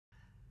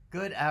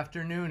Good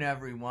afternoon,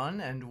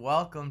 everyone, and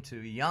welcome to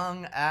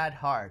Young at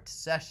Heart,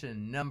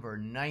 session number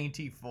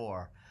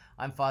 94.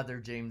 I'm Father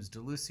James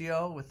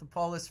DeLucio with the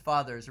Paulist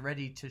Fathers,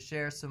 ready to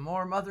share some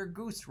more Mother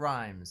Goose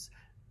rhymes,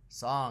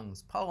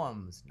 songs,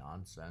 poems,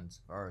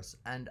 nonsense, verse,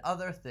 and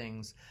other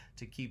things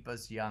to keep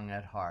us young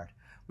at heart.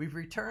 We've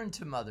returned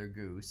to Mother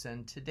Goose,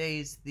 and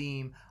today's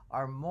theme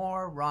are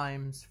more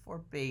rhymes for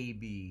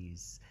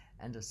babies,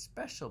 and a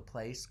special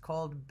place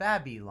called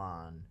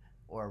Babylon,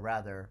 or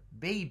rather,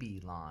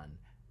 Babylon.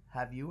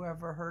 Have you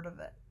ever heard of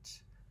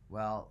it?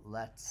 Well,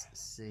 let's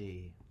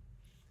see.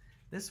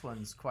 This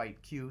one's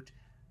quite cute.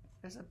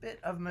 There's a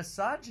bit of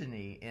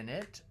misogyny in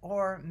it,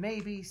 or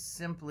maybe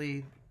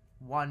simply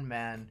one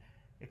man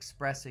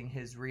expressing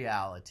his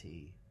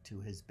reality to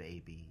his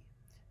baby.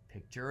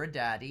 Picture a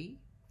daddy,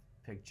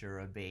 picture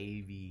a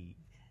baby,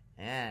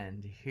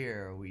 and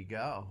here we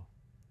go.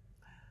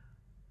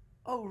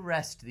 Oh,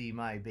 rest thee,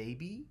 my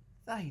baby,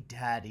 thy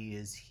daddy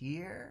is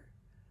here.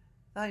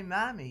 Thy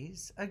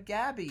mammy's a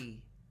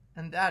Gabby,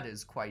 and that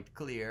is quite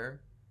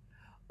clear.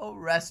 Oh,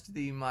 rest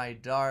thee, my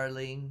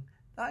darling,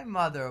 thy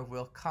mother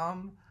will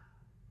come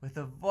with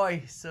the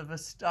voice of a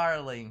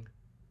starling.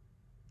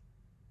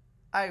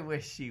 I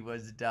wish she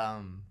was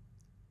dumb.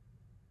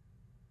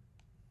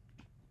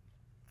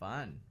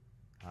 Fun,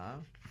 huh?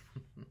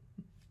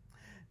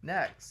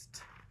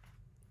 Next.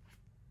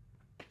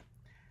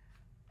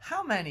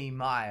 How many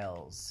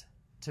miles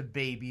to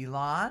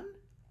Babylon?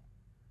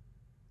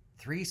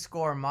 60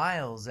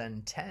 miles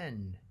and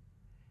 10.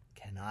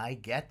 Can I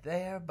get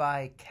there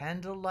by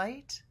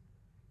candlelight?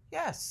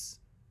 Yes,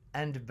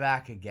 and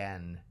back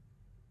again.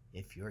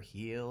 If your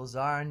heels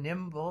are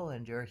nimble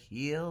and your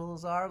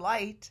heels are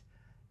light,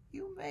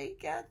 you may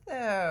get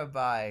there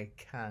by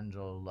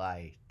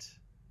candlelight.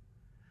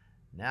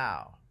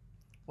 Now,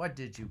 what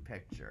did you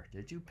picture?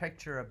 Did you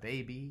picture a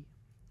baby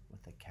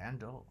with a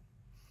candle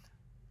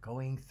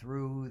going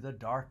through the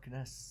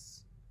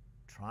darkness,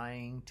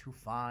 trying to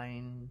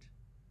find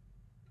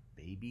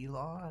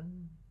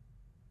Babylon?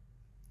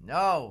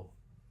 No,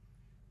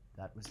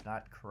 that was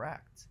not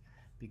correct,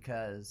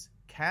 because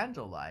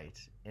candlelight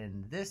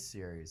in this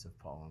series of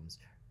poems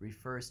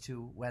refers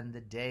to when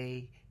the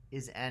day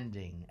is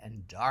ending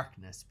and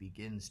darkness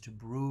begins to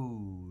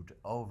brood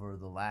over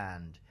the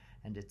land,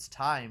 and it's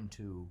time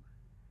to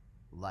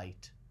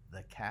light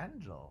the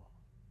candle.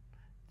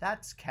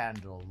 That's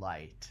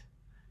candlelight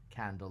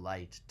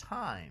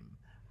time,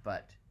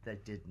 but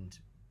that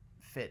didn't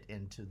fit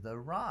into the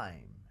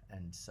rhyme,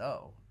 and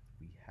so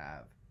we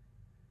have,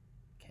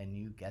 can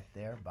you get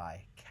there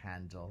by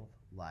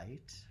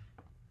candlelight?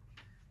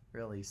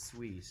 Really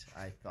sweet,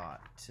 I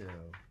thought, too.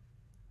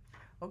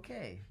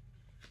 Okay,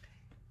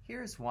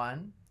 here's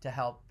one to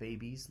help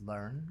babies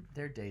learn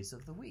their days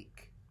of the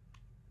week.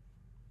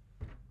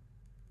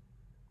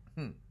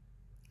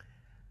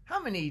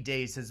 How many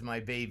days has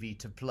my baby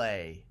to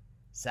play?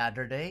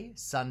 Saturday,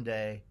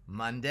 Sunday,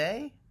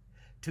 Monday?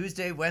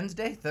 Tuesday,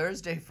 Wednesday,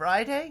 Thursday,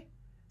 Friday?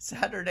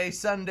 Saturday,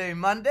 Sunday,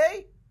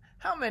 Monday?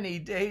 How many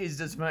days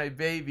does my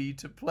baby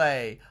to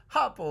play?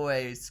 Hop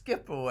away,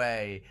 skip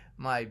away.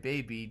 My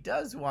baby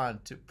does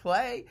want to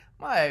play.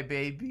 My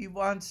baby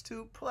wants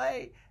to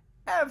play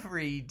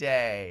every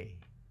day.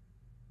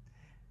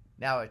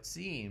 Now it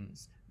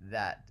seems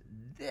that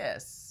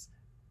this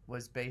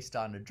was based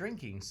on a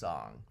drinking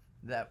song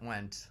that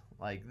went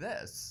like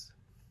this.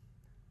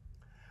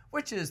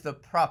 Which is the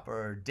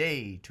proper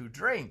day to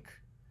drink?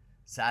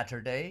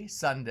 Saturday,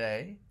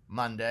 Sunday,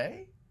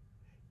 Monday?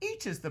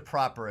 Each is the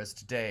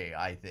properest day,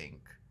 I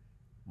think.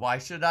 Why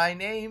should I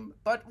name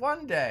but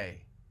one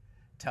day?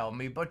 Tell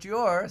me but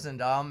yours,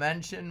 and I'll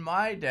mention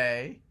my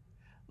day.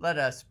 Let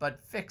us but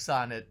fix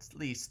on it at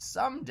least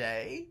some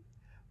day.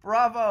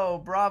 Bravo,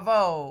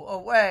 bravo,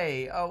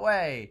 away,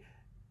 away.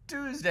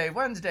 Tuesday,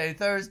 Wednesday,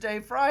 Thursday,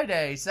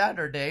 Friday,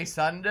 Saturday,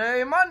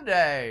 Sunday,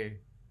 Monday.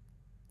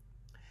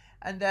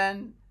 And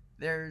then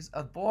there's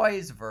a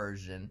boys'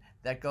 version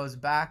that goes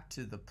back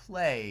to the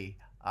play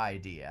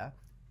idea,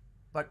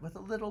 but with a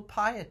little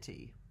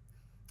piety.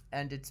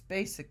 And it's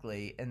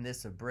basically, in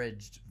this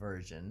abridged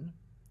version,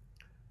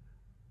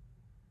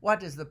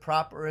 what is the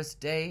properest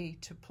day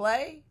to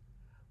play?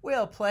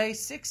 We'll play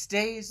 6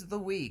 days of the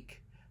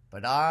week,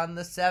 but on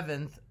the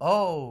 7th,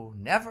 oh,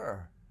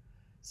 never,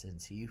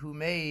 since he who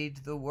made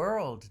the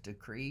world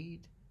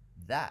decreed,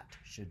 that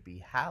should be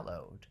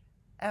hallowed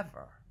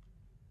ever.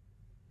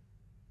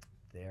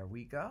 There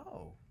we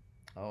go.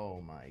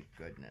 Oh my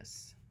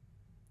goodness.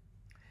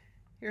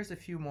 Here's a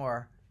few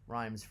more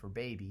rhymes for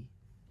baby.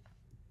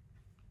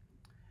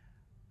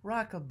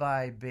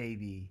 Rock-a-bye,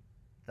 baby,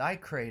 thy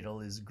cradle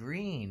is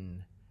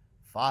green.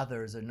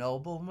 Father's a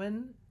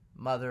nobleman,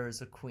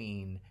 mother's a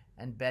queen,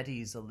 and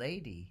Betty's a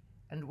lady,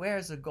 and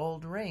wears a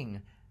gold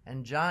ring,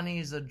 and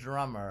Johnny's a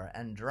drummer,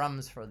 and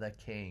drums for the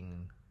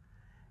king.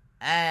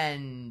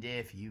 And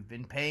if you've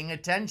been paying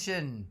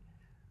attention,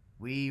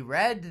 we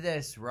read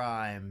this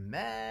rhyme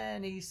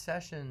many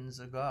sessions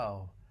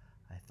ago.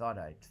 I thought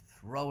I'd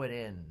throw it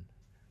in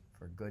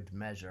for good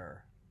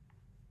measure.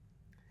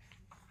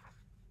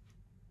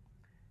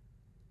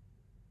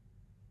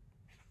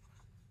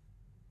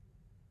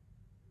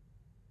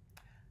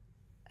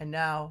 And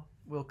now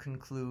we'll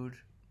conclude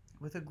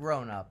with a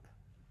grown-up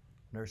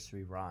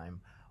nursery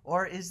rhyme.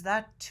 Or is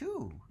that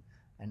too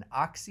an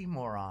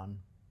oxymoron?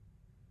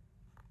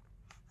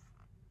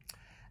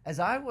 As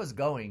I was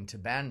going to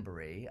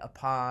Banbury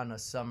upon a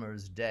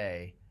summer's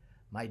day,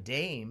 my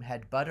dame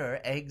had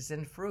butter, eggs,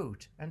 and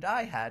fruit, and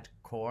I had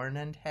corn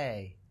and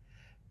hay.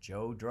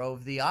 Joe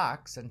drove the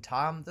ox, and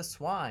Tom the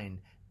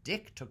swine,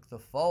 Dick took the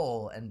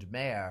foal and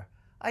mare.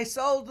 I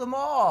sold them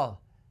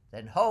all,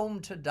 then home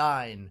to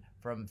dine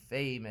from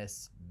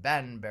famous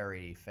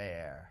Banbury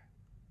Fair.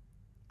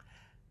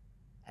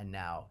 And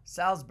now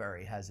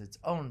Salisbury has its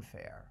own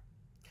fair.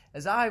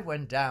 As I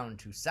went down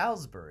to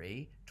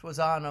Salisbury, 'twas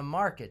on a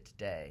market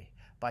day.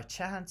 By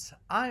chance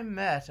I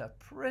met a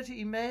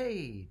pretty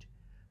maid,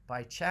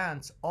 by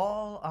chance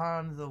all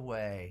on the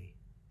way.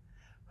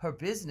 Her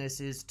business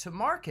is to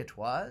market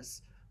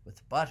was,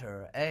 with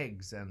butter,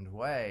 eggs, and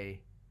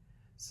whey.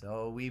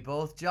 So we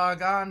both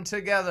jog on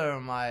together,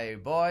 my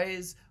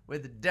boys,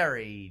 with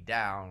Derry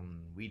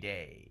down we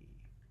day.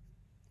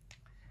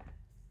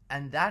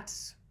 And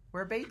that's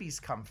where babies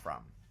come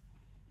from.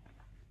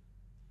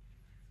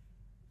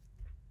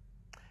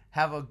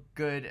 Have a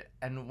good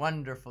and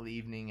wonderful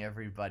evening,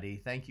 everybody.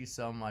 Thank you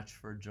so much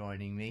for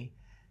joining me.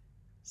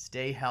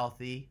 Stay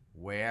healthy,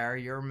 wear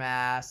your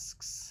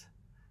masks,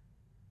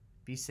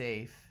 be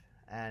safe,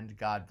 and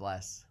God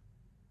bless.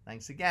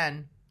 Thanks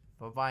again.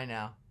 Bye-bye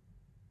now.